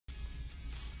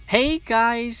Hey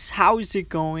guys, how's it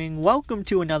going? Welcome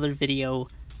to another video.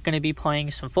 Gonna be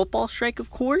playing some Football Strike,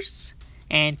 of course.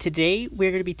 And today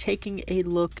we're gonna be taking a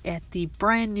look at the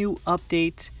brand new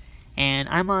update. And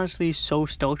I'm honestly so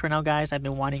stoked right now, guys. I've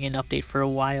been wanting an update for a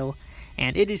while,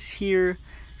 and it is here.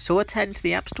 So let's head into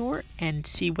the App Store and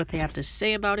see what they have to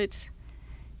say about it.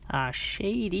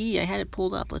 Shady, I had it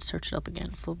pulled up. Let's search it up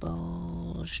again.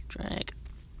 Football Strike.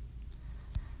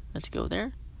 Let's go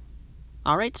there.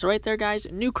 Alright, so right there, guys,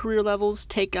 new career levels,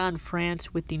 take on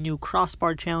France with the new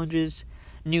Crossbar challenges,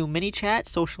 new mini chat,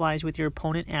 socialize with your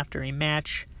opponent after a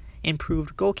match,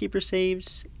 improved goalkeeper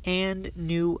saves, and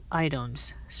new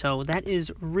items. So that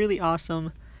is really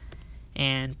awesome.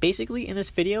 And basically in this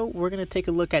video, we're going to take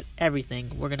a look at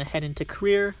everything. We're going to head into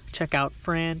career, check out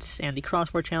France and the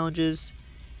Crossbar challenges.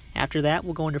 After that,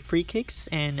 we'll go into free kicks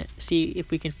and see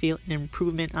if we can feel an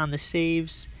improvement on the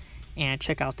saves and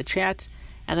check out the chat.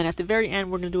 And then at the very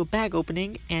end, we're going to do a bag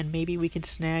opening, and maybe we can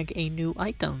snag a new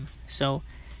item. So,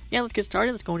 yeah, let's get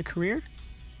started. Let's go into career.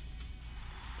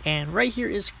 And right here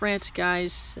is France,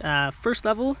 guys. First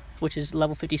level, which is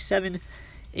level 57,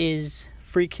 is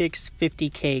free kicks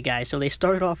 50k, guys. So they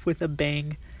started off with a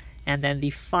bang, and then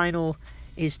the final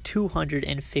is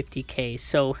 250k.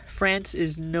 So France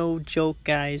is no joke,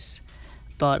 guys.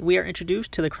 But we are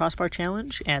introduced to the Crossbar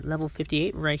challenge at level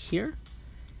 58 right here.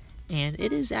 And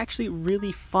it is actually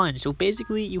really fun. So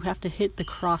basically, you have to hit the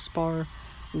crossbar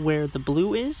where the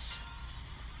blue is,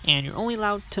 and you're only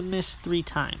allowed to miss 3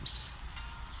 times.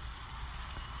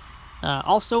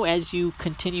 Also, as you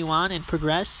continue on and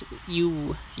progress,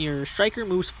 your striker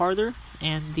moves farther,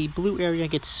 and the blue area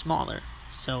gets smaller.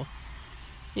 So,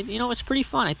 it's pretty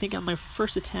fun. I think on my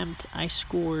first attempt, I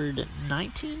scored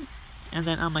 19, and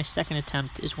then on my second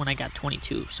attempt is when I got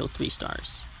 22, so 3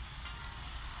 stars.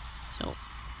 So,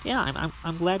 yeah,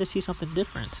 I'm glad to see something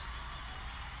different.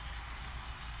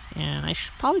 And I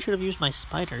probably should have used my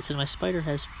spider, because my spider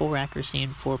has 4 accuracy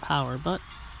and 4 power, but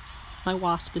my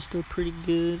wasp is still pretty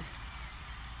good.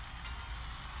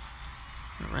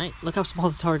 Alright, look how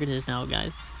small the target is now,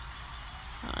 guys.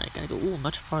 Alright, gotta go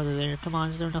much farther there. Come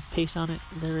on, is there enough pace on it?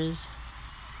 There is.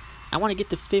 I want to get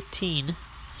to 15,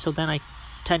 so then I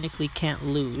technically can't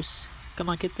lose. Come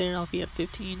on, get there, I'll be at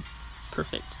 15.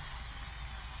 Perfect.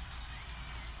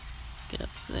 Get up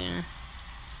there.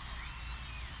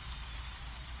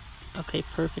 Okay,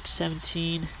 perfect.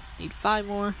 17. Need 5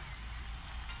 more.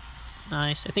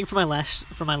 Nice. I think for my last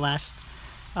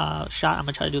shot, I'm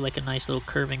gonna try to do like a nice little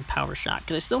curving power shot,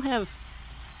 because I still have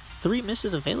 3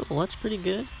 misses available. That's pretty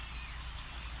good.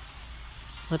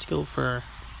 Let's go for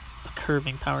a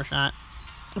curving power shot.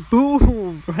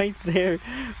 Boom! Right there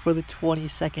for the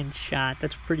 20-second shot.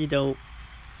 That's pretty dope.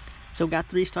 So got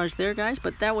 3 stars there, guys.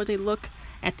 But that was a look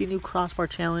at the new Crossbar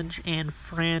challenge and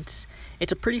France.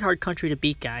 It's a pretty hard country to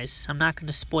beat, guys. I'm not going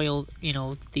to spoil,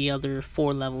 the other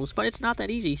 4 levels, but it's not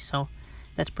that easy, so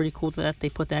that's pretty cool that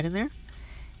they put that in there.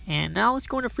 And now let's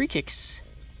go into free kicks.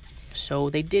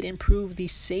 So they did improve the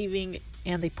saving,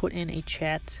 and they put in a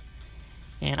chat.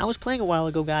 And I was playing a while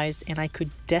ago, guys, and I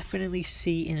could definitely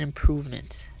see an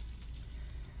improvement.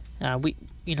 We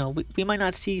might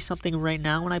not see something right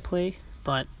now when I play,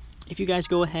 but if you guys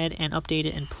go ahead and update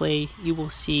it and play, you will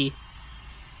see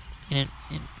an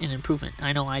improvement.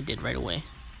 I know I did right away.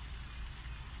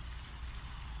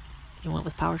 He went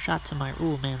with power shot to my...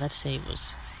 Ooh, man, that save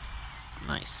was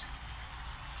nice.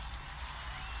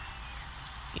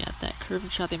 Yeah, that curving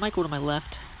shot. They might go to my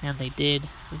left, and they did.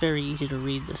 Very easy to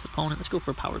read this opponent. Let's go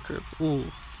for a power curve.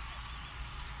 Ooh.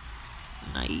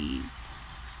 Nice.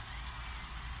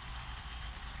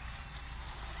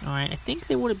 Alright, I think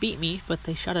they would have beat me, but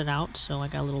they shut it out, so I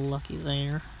got a little lucky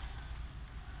there.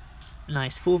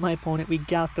 Nice, fooled my opponent. We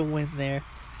got the win there.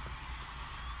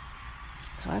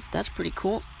 So that's pretty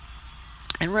cool.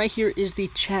 And right here is the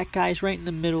chat, guys, right in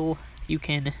the middle. You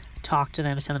can talk to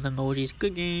them, send them emojis.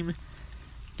 Good game. You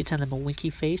can send them a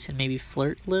winky face and maybe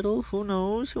flirt a little. Who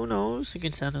knows? Who knows? You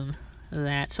can send them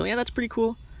that. So yeah, that's pretty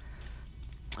cool.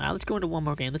 Let's go into one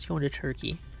more game. Let's go into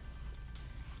Turkey.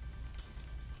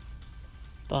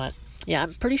 But yeah,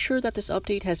 I'm pretty sure that this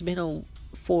update has been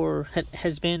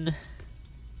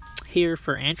here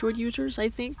for Android users, I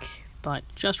think. But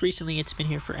just recently, it's been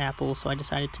here for Apple, so I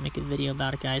decided to make a video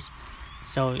about it, guys.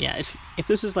 So yeah, if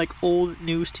this is like old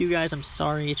news to you guys, I'm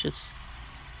sorry.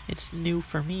 It's new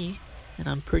for me, and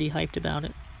I'm pretty hyped about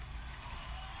it.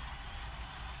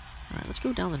 All right, let's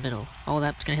go down the middle. Oh,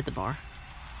 that's gonna hit the bar.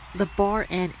 The bar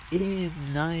and in,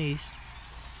 nice.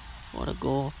 What a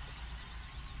goal.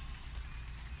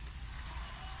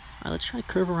 Alright, let's try to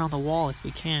curve around the wall if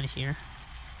we can here.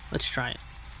 Let's try it.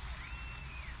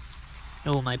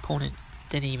 Oh, my opponent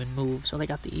didn't even move, so they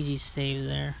got the easy save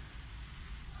there.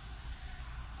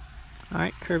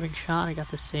 Alright, curving shot, I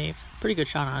got the save. Pretty good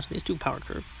shot, honestly. It's 2 power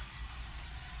curve.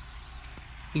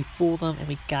 We fooled them, and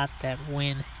we got that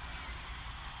win.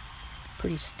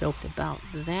 Pretty stoked about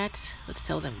that. Let's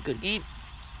tell them good game.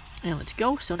 And let's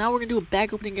go. So now we're going to do a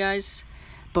bag opening, guys.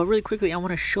 But really quickly, I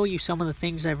want to show you some of the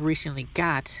things I've recently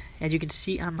got. As you can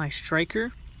see on my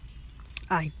striker,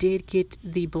 I did get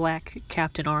the black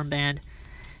captain armband.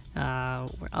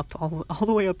 We're up all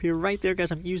the way up here. Right there,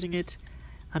 guys. I'm using it.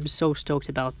 I'm so stoked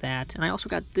about that. And I also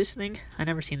got this thing. I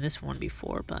never seen this one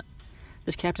before, but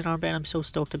this captain armband I'm so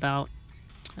stoked about.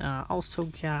 Also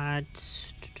got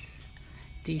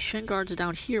the shin guards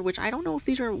down here, which I don't know if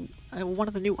these are one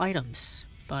of the new items,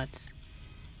 but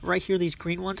right here, these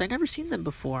green ones, I never seen them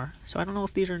before, so I don't know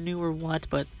if these are new or what,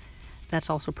 but that's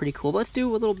also pretty cool. But let's do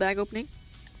a little bag opening.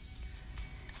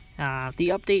 The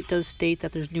update does state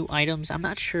that there's new items. I'm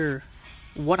not sure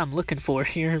what I'm looking for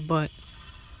here, but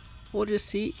we'll just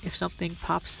see if something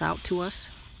pops out to us.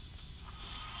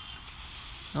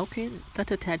 Okay,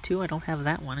 that's a tattoo. I don't have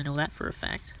that one. I know that for a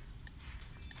fact.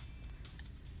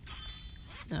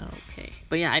 Okay.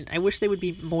 But yeah, I wish they would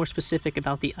be more specific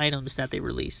about the items that they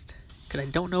released, because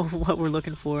I don't know what we're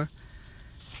looking for.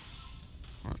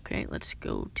 Okay, let's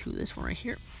go to this one right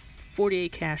here.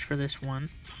 48 cash for this one.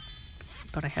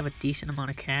 But I have a decent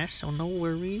amount of cash, so no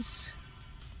worries.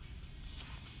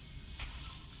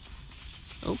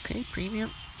 Okay,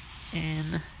 premium.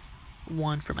 And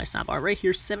 1 for my stop bar. Right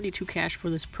here, 72 cash for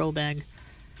this pro bag.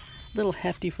 A little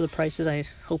hefty for the prices. I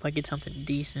hope I get something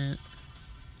decent.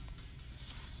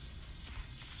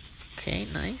 Okay,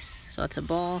 nice. So that's a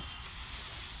ball.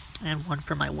 And 1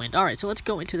 for my wind. Alright, so let's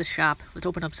go into the shop. Let's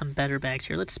open up some better bags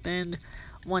here. Let's spend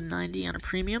 190 on a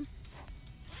premium.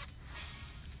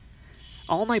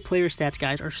 All my player stats,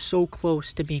 guys, are so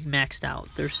close to being maxed out.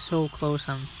 They're so close.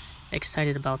 I'm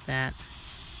excited about that.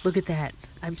 Look at that.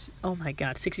 Oh my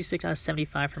god, 66 out of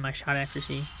 75 for my shot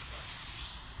accuracy.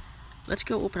 Let's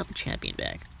go open up a champion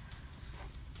bag.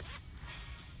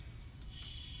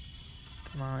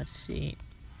 Come on, let's see.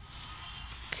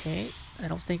 Okay, I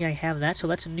don't think I have that, so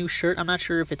that's a new shirt. I'm not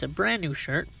sure if it's a brand new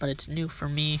shirt, but it's new for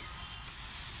me.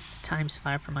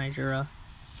 ×5 for my Jura.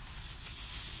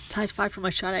 ×5 for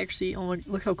my shot accuracy. Oh,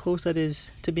 look how close that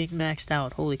is to being maxed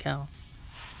out. Holy cow.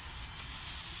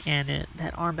 And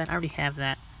that armband, I already have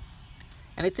that.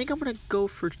 And I think I'm going to go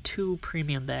for 2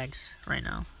 premium bags right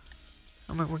now.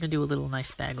 We're going to do a little nice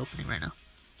bag opening right now.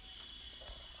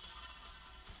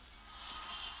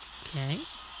 Okay.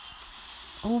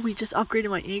 Oh, we just upgraded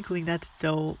my Inkling. That's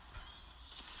dope.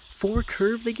 4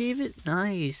 curve they gave it?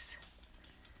 Nice.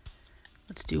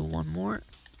 Let's do 1 more.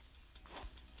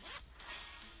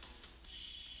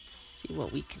 See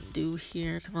what we can do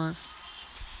here. Come on.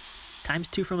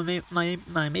 ×2 from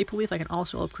my Maple Leaf. I can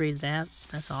also upgrade that.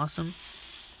 That's awesome.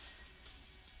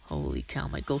 Holy cow,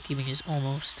 my goalkeeping is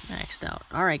almost maxed out.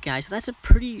 Alright, guys, so that's a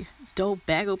pretty dope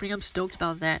bag opening. I'm stoked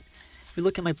about that. If we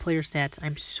look at my player stats,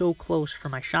 I'm so close for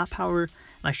my shot power,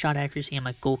 my shot accuracy, and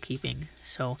my goalkeeping.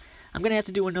 So I'm going to have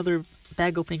to do another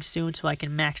bag opening soon so I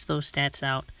can max those stats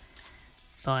out.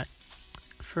 But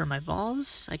for my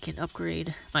balls, I can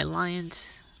upgrade my Lions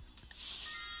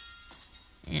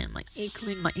and my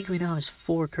Inkling. My Inkling now is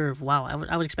 4 curve. Wow,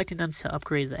 I was expecting them to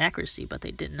upgrade the accuracy, but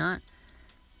they did not.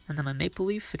 And then my Maple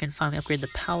Leaf, I can finally upgrade the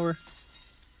power.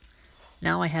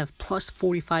 Now I have plus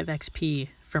 45 XP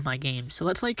for my game. So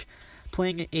that's like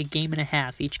playing a game and a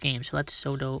half each game. So that's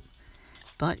so dope.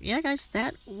 But yeah, guys,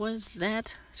 that was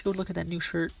that. Let's go look at that new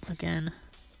shirt again.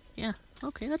 Yeah,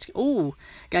 okay, that's... Oh,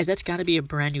 guys, that's got to be a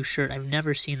brand new shirt. I've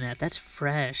never seen that. That's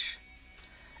fresh.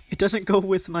 It doesn't go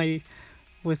with my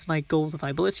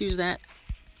Goldify, but let's use that.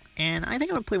 And I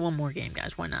think I'm going to play one more game,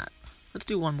 guys. Why not? Let's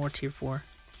do one more tier 4.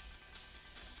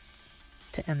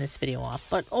 To end this video off.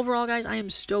 But overall, guys, I am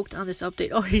stoked on this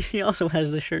update. Oh, he also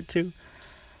has the shirt too.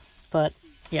 But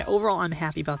yeah, overall, I'm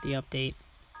happy about the update.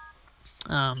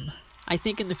 I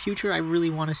think in the future, I really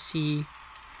want to see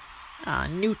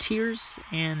new tiers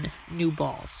and new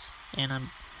balls, and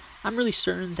I'm really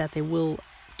certain that they will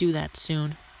do that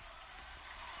soon.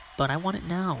 But I want it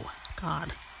now.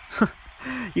 God,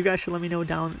 you guys should let me know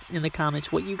down in the comments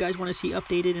what you guys want to see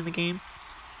updated in the game.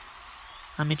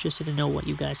 I'm interested to know what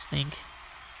you guys think.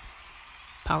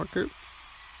 Power curve.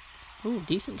 Ooh,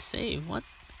 decent save. What?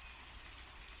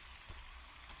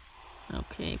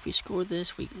 Okay, if we score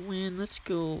this, we win. Let's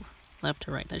go left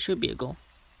to right. That should be a goal.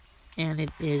 And it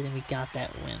is, and we got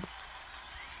that win.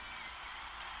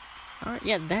 Alright,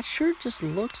 yeah, that shirt just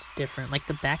looks different. Like,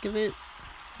 the back of it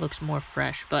looks more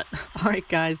fresh. But, alright,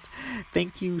 guys,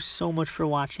 thank you so much for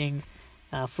watching.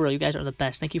 For real, you guys are the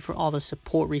best. Thank you for all the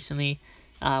support recently.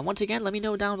 Once again, let me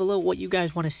know down below what you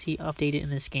guys want to see updated in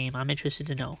this game. I'm interested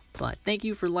to know. But thank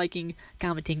you for liking,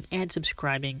 commenting, and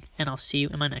subscribing, and I'll see you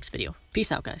in my next video.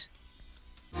 Peace out, guys.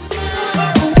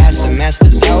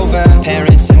 Semester's over,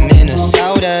 parents in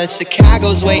Minnesota,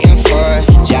 Chicago's waiting for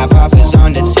job offers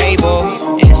on the table,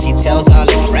 and she tells all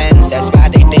the